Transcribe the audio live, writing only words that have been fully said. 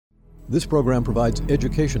This program provides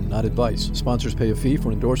education, not advice. Sponsors pay a fee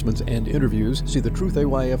for endorsements and interviews. See the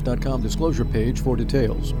truthayf.com disclosure page for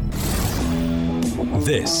details.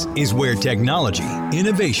 This is where technology,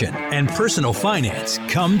 innovation, and personal finance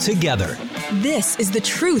come together. This is the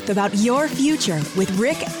truth about your future with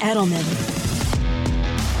Ric Edelman.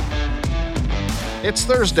 It's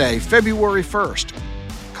Thursday, February 1st.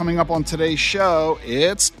 Coming up on today's show,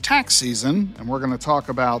 it's tax season, and we're going to talk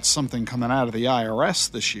about something coming out of the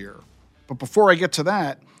IRS this year. But before I get to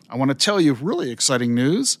that, I want to tell you really exciting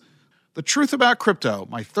news. The Truth About Crypto,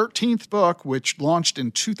 my 13th book, which launched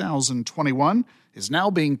in 2021, is now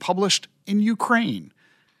being published in Ukraine.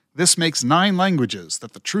 This makes 9 languages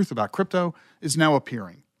that The Truth About Crypto is now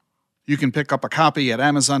appearing. You can pick up a copy at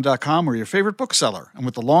Amazon.com or your favorite bookseller. And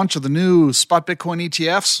with the launch of the new Spot Bitcoin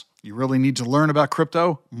ETFs, you really need to learn about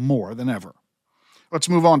crypto more than ever. Let's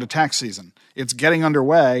move on to tax season. It's getting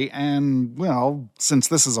underway, and, well, since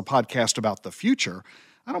this is a podcast about the future,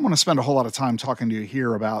 I don't want to spend a whole lot of time talking to you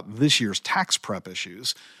here about this year's tax prep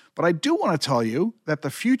issues, but I do want to tell you that the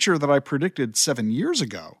future that I predicted 7 years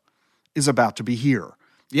ago is about to be here.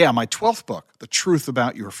 Yeah, my 12th book, The Truth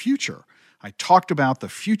About Your Future, I talked about the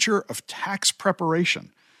future of tax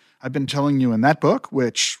preparation. I've been telling you in that book,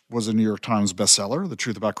 which was a New York Times bestseller, The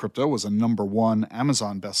Truth About Crypto was a #1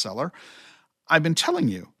 Amazon bestseller, I've been telling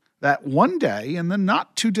you that one day in the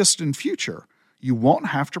not-too-distant future, you won't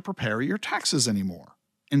have to prepare your taxes anymore.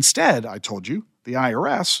 Instead, I told you, the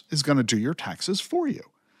IRS is going to do your taxes for you.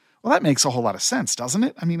 Well, that makes a whole lot of sense, doesn't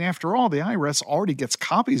it? I mean, after all, the IRS already gets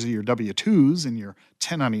copies of your W-2s and your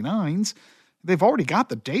 1099s. They've already got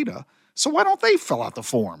the data, so why don't they fill out the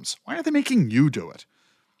forms? Why are they making you do it?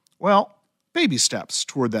 Well, baby steps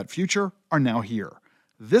toward that future are now here.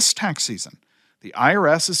 This tax season, the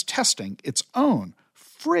IRS is testing its own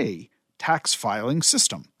free tax filing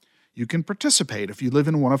system. You can participate if you live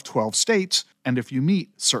in one of 12 states and if you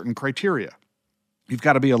meet certain criteria. You've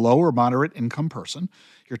got to be a low or moderate income person.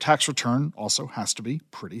 Your tax return also has to be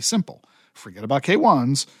pretty simple. Forget about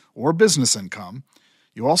K-1s or business income.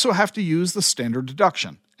 You also have to use the standard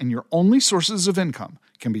deduction, and your only sources of income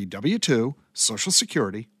can be W-2, Social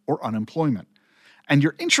Security, or unemployment. And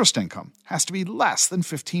your interest income has to be less than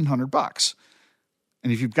 $1,500.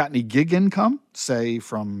 And if you've got any gig income, say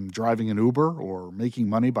from driving an Uber or making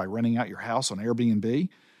money by renting out your house on Airbnb,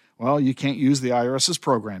 well, you can't use the IRS's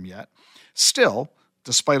program yet. Still,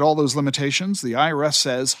 despite all those limitations, the IRS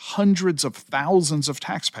says hundreds of thousands of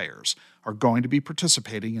taxpayers are going to be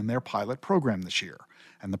participating in their pilot program this year.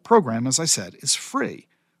 And the program, as I said, is free.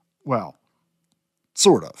 Well,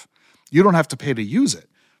 sort of. You don't have to pay to use it,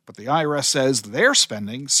 but the IRS says they're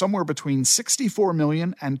spending somewhere between $64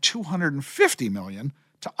 million and $250 million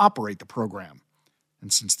to operate the program.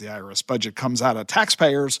 And since the IRS budget comes out of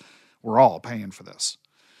taxpayers, we're all paying for this.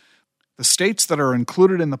 The states that are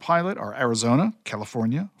included in the pilot are Arizona,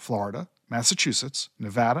 California, Florida, Massachusetts,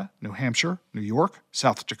 Nevada, New Hampshire, New York,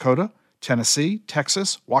 South Dakota, Tennessee,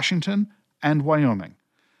 Texas, Washington, and Wyoming.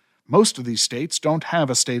 Most of these states don't have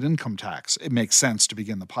a state income tax. It makes sense to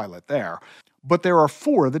begin the pilot there. But there are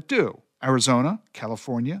 4 that do: Arizona,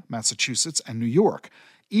 California, Massachusetts, and New York.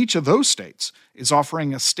 Each of those states is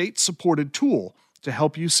offering a state-supported tool to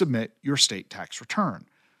help you submit your state tax return.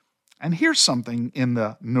 And here's something in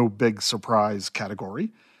the no big surprise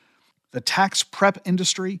category. The tax prep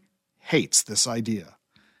industry hates this idea.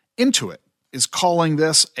 Intuit is calling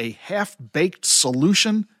this a half-baked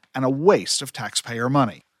solution and a waste of taxpayer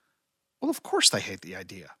money. Well, of course they hate the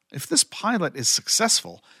idea. If this pilot is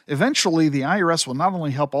successful, eventually the IRS will not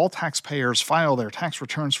only help all taxpayers file their tax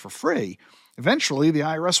returns for free, eventually the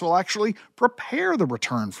IRS will actually prepare the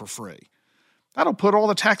return for free. That'll put all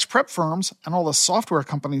the tax prep firms and all the software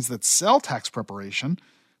companies that sell tax preparation,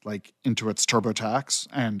 like Intuit's TurboTax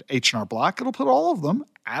and H&R Block, it'll put all of them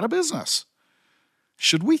out of business.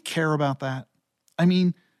 Should we care about that? I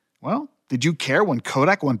mean, well, did you care when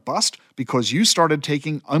Kodak went bust because you started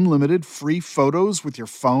taking unlimited free photos with your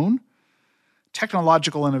phone?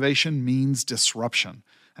 Technological innovation means disruption,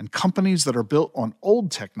 and companies that are built on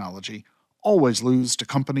old technology always lose to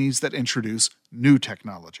companies that introduce new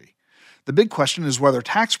technology. The big question is whether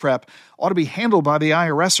tax prep ought to be handled by the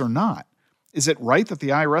IRS or not. Is it right that the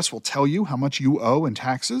IRS will tell you how much you owe in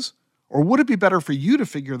taxes? Or would it be better for you to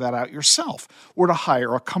figure that out yourself, or to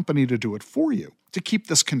hire a company to do it for you, to keep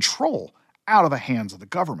this control out of the hands of the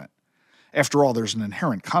government? After all, there's an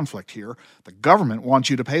inherent conflict here. The government wants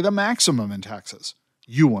you to pay the maximum in taxes.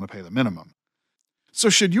 You want to pay the minimum. So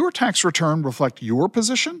should your tax return reflect your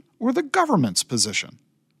position or the government's position?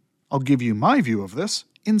 I'll give you my view of this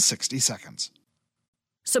in 60 seconds.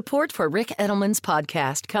 Support for Ric Edelman's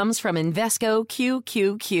podcast comes from Invesco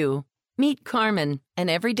QQQ. Meet Carmen, an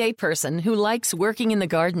everyday person who likes working in the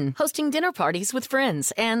garden, hosting dinner parties with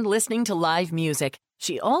friends, and listening to live music.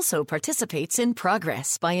 She also participates in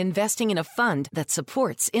Progress by investing in a fund that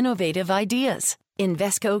supports innovative ideas.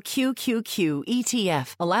 Invesco QQQ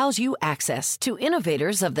ETF allows you access to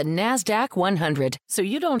innovators of the NASDAQ 100, so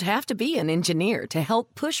you don't have to be an engineer to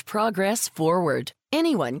help push progress forward.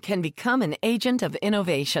 Anyone can become an agent of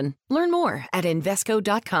innovation. Learn more at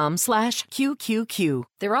Invesco.com/QQQ.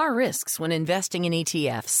 There are risks when investing in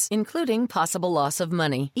ETFs, including possible loss of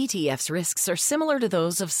money. ETFs' risks are similar to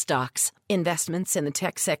those of stocks. Investments in the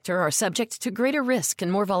tech sector are subject to greater risk and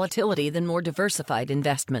more volatility than more diversified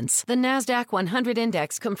investments. The NASDAQ 100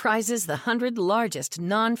 Index comprises the 100 largest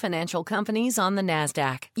non-financial companies on the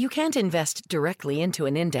NASDAQ. You can't invest directly into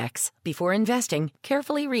an index. Before investing,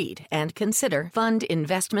 carefully read and consider fund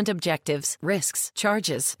investment objectives, risks,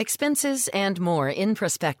 charges, expenses, and more in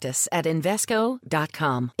prospectus at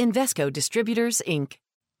Invesco.com. Invesco Distributors, Inc.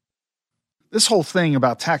 This whole thing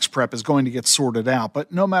about tax prep is going to get sorted out,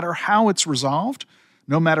 but no matter how it's resolved,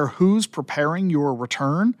 no matter who's preparing your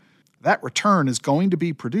return, that return is going to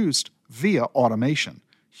be produced via automation.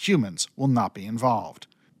 Humans will not be involved.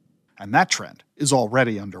 And that trend is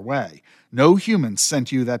already underway. No humans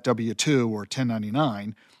sent you that W-2 or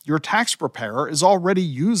 1099. Your tax preparer is already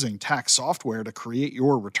using tax software to create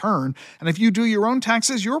your return, and if you do your own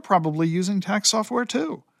taxes, you're probably using tax software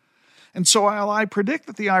too. And so while I predict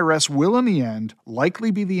that the IRS will in the end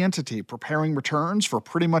likely be the entity preparing returns for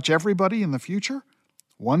pretty much everybody in the future,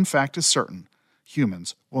 one fact is certain: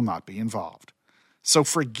 humans will not be involved. So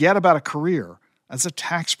forget about a career as a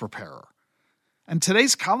tax preparer. And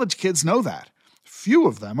today's college kids know that. Few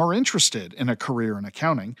of them are interested in a career in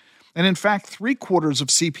accounting, and in fact, 3/4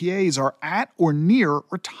 of CPAs are at or near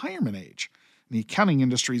retirement age. The accounting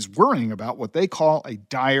industry is worrying about what they call a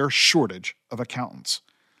dire shortage of accountants.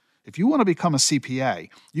 If you want to become a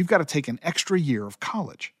CPA, you've got to take an extra year of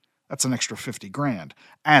college. That's an extra $50,000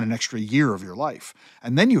 and an extra year of your life.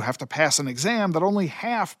 And then you have to pass an exam that only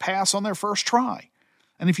half pass on their first try.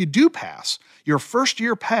 And if you do pass, your first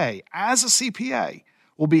year pay as a CPA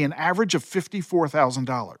will be an average of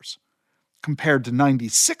 $54,000. Compared to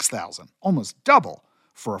 $96,000, almost double,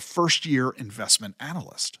 for a first-year investment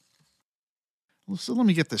analyst. So let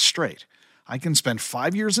me get this straight. I can spend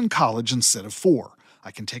 5 years in college instead of 4. I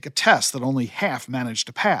can take a test that only half managed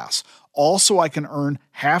to pass. Also, I can earn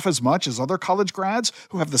half as much as other college grads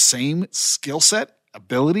who have the same skill set,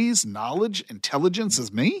 abilities, knowledge, intelligence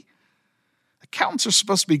as me. Accountants are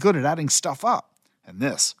supposed to be good at adding stuff up, and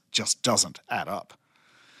this just doesn't add up.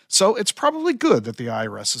 So it's probably good that the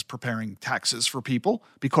IRS is preparing taxes for people,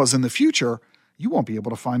 because in the future, you won't be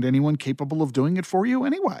able to find anyone capable of doing it for you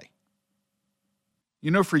anyway.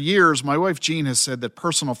 You know, for years, my wife Jean has said that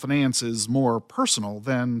personal finance is more personal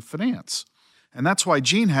than finance. And that's why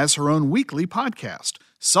Jean has her own weekly podcast,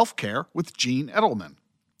 Self-Care with Jean Edelman.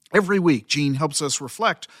 Every week, Jean helps us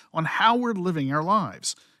reflect on how we're living our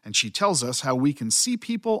lives, and she tells us how we can see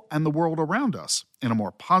people and the world around us in a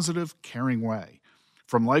more positive, caring way.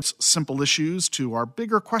 From life's simple issues to our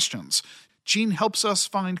bigger questions, Jean helps us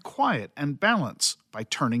find quiet and balance by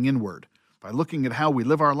turning inward. By looking at how we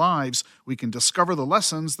live our lives, we can discover the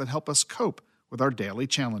lessons that help us cope with our daily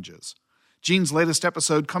challenges. Jean's latest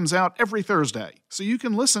episode comes out every Thursday, so you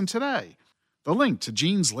can listen today. The link to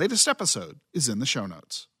Jean's latest episode is in the show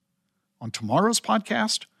notes. On tomorrow's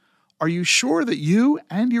podcast, are you sure that you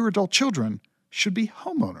and your adult children should be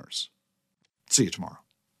homeowners? See you tomorrow.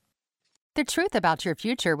 The Truth About Your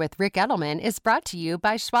Future with Rick Edelman is brought to you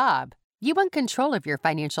by Schwab. You want control of your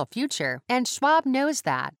financial future, and Schwab knows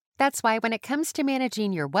that. That's why when it comes to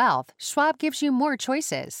managing your wealth, Schwab gives you more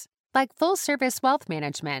choices, like full-service wealth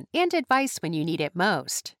management and advice when you need it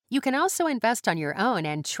most. You can also invest on your own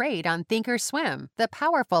and trade on Thinkorswim, the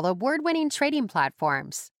powerful award-winning trading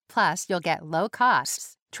platforms. Plus, you'll get low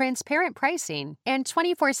costs, transparent pricing, and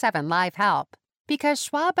 24/7 live help. Because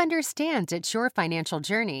Schwab understands it's your financial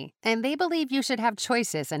journey, and they believe you should have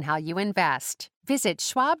choices in how you invest. Visit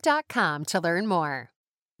schwab.com to learn more.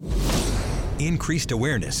 Increased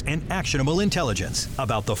awareness and actionable intelligence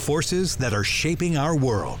about the forces that are shaping our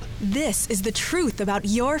world. This is The Truth About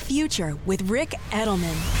Your Future with Rick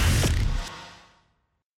Edelman.